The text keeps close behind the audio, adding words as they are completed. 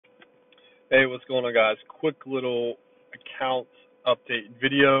Hey, what's going on, guys? Quick little account update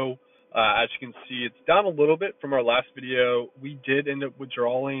video. As you can see, it's down a little bit from our last video. We did end up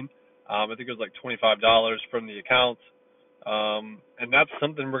withdrawing, I think it was like $25 from the account. And that's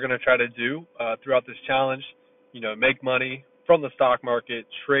something we're going to try to do throughout this challenge. Make money from the stock market,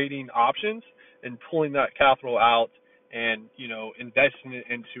 trading options, and pulling that capital out and, investing it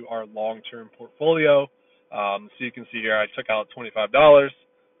into our long-term portfolio. So you can see here, I took out $25.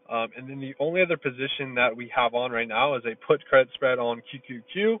 And then the only other position that we have on right now is a put credit spread on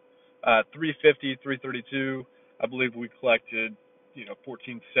QQQ, 350, 332. I believe we collected,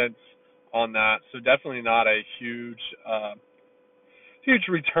 14 cents on that. So definitely not a huge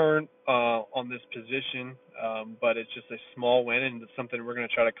return on this position, but it's just a small win, and it's something we're going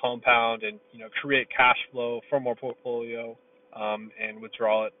to try to compound and create cash flow from our portfolio and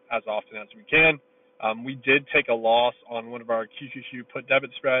withdraw it as often as we can. We did take a loss on one of our QQQ put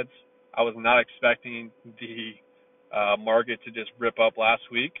debit spreads. I was not expecting the market to just rip up last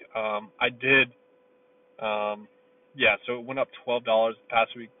week. I did, so it went up $12 the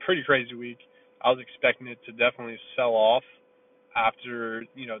past week. Pretty crazy week. I was expecting it to definitely sell off after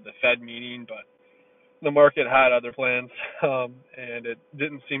the Fed meeting, but the market had other plans, and it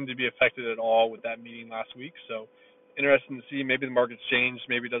didn't seem to be affected at all with that meeting last week. So interesting to see. Maybe the market's changed.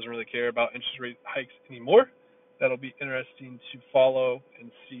 Maybe it doesn't really care about interest rate hikes anymore. That'll be interesting to follow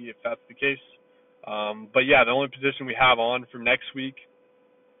and see if that's the case. But yeah, the only position we have on for next week,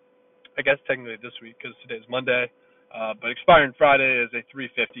 I guess technically this week because today's Monday, but expiring Friday is a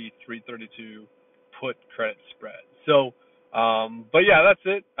 350, 332 put credit spread. So, but yeah, that's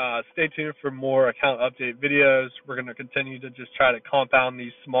it. Stay tuned for more account update videos. We're going to continue to just try to compound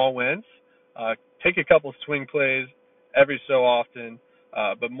these small wins. Take a couple swing plays every so often,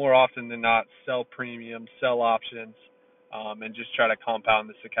 but more often than not, sell premium, sell options, and just try to compound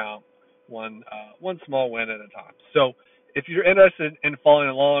this account one small win at a time. So if you're interested in following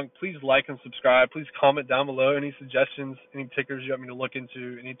along, please like and subscribe. Please comment down below any suggestions, any tickers you want me to look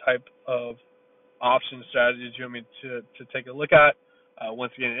into, any type of option strategies you want me to take a look at.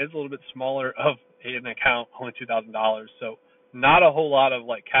 Once again, it is a little bit smaller of an account, only $2,000. So not a whole lot of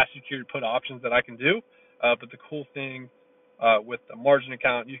like cash secured put options that I can do. But the cool thing with the margin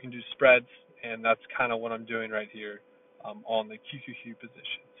account, you can do spreads, and that's kind of what I'm doing right here on the QQQ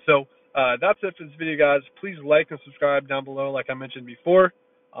position. So that's it for this video, guys. Please like and subscribe down below, like I mentioned before,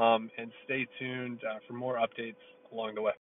 and stay tuned for more updates along the way.